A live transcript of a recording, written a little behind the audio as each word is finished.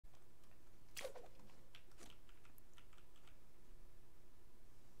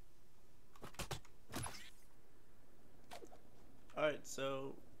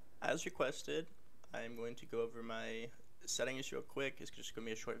So, as requested, I'm going to go over my settings real quick. It's just going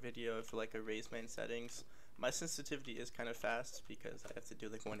to be a short video for like a Raze main settings. My sensitivity is kind of fast because I have to do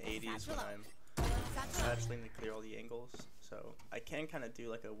like 180s when I'm spatuling to clear all the angles. So I can kind of do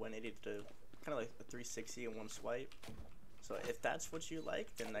like a 180 to kind of like a 360 in one swipe. So if that's what you like,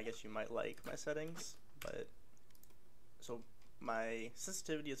 then I guess you might like my settings. But so my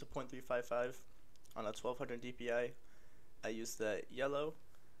sensitivity is a 0.355 on a 1200 DPI. I use the yellow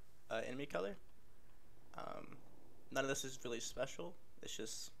enemy color. None of this is really special. It's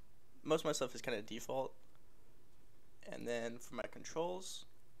just most of my stuff is kind of default. And then for my controls,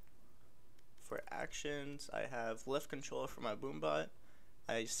 for actions, I have left controller for my boombot.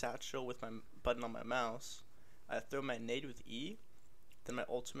 I satchel with my button on my mouse. I throw my nade with E. Then my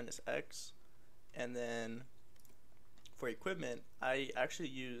ultimate is X. And then for equipment, I actually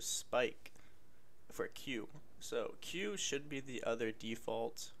use spike for Q. So Q should be the other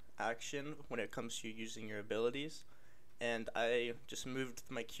default action when it comes to using your abilities. And I just moved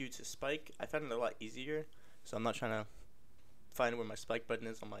my Q to spike. I found it a lot easier. So I'm not trying to find where my spike button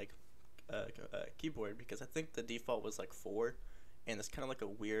is on my keyboard, because I think the default was like 4, and it's kind of like a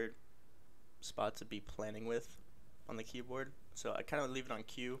weird spot to be planning with on the keyboard. So I kind of leave it on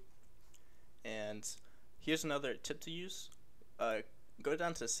Q. And here's another tip to use. Go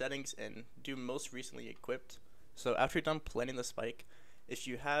down to settings and do most recently equipped. So after you're done planning the spike, if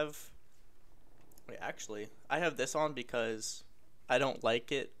you have, wait, actually I have this on because I don't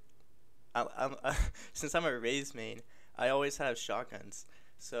like it. Since I'm a Raze main, I always have shotguns,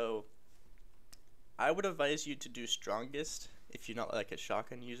 so I would advise you to do strongest if you're not like a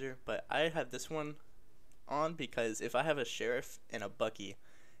shotgun user. But I have this one on because if I have a sheriff and a Bucky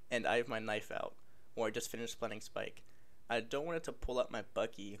and I have my knife out, or I just finished planning spike, I don't want it to pull up my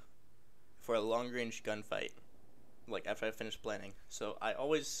Bucky for a long range gunfight like after I finish planning. So I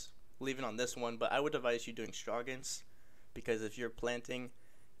always leave it on this one, but I would advise you doing strongest, because if you're planting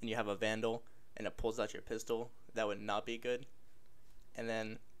and you have a vandal and it pulls out your pistol, that would not be good. And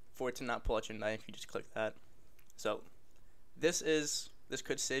then for it to not pull out your knife, you just click that. So this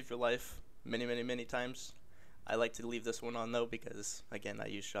could save your life many times. I like to leave this one on though, because again, I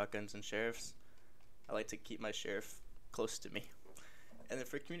use shotguns and sheriffs. I like to keep my sheriff close to me. And then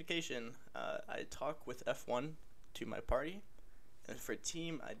for communication, I talk with F1 to my party. And for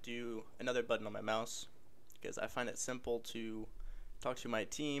team, I do another button on my mouse, because I find it simple to talk to my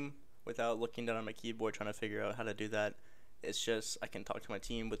team without looking down on my keyboard trying to figure out how to do that. It's just I can talk to my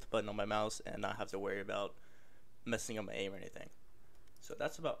team with the button on my mouse and not have to worry about messing up my aim or anything. So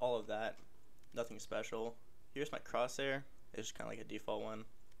that's about all of that. Nothing special. Here's my crosshair. It's kind of like a default one.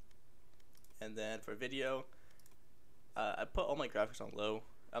 And then for video, I put all my graphics on low.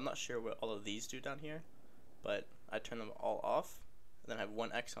 I'm not sure what all of these do down here, but I turn them all off. And then I have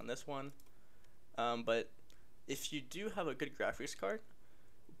 1x on this one. But if you do have a good graphics card,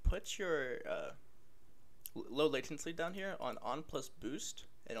 put your low latency down here on plus boost,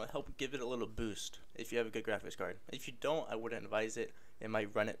 and it'll help give it a little boost if you have a good graphics card. If you don't, I wouldn't advise it. It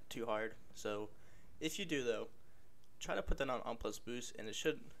might run it too hard. So if you do though, try to put that on plus boost, and it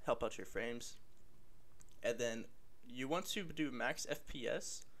should help out your frames. And then you want to do max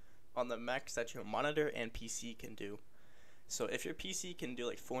FPS on the max that your monitor and PC can do. So if your PC can do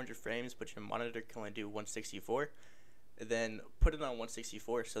like 400 frames but your monitor can only do 164, then put it on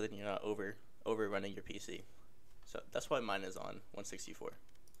 164 so that you're not overrunning your PC. So that's why mine is on 164.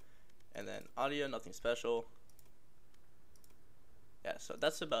 And then audio, nothing special. Yeah, so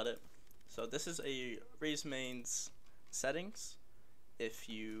that's about it. So this is a Raze main's settings. If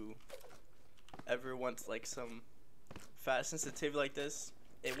you ever want like some fast sensitivity like this,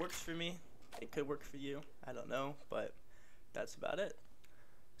 it works for me. It could work for you, I don't know, but that's about it.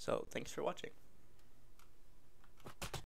 So thanks for watching.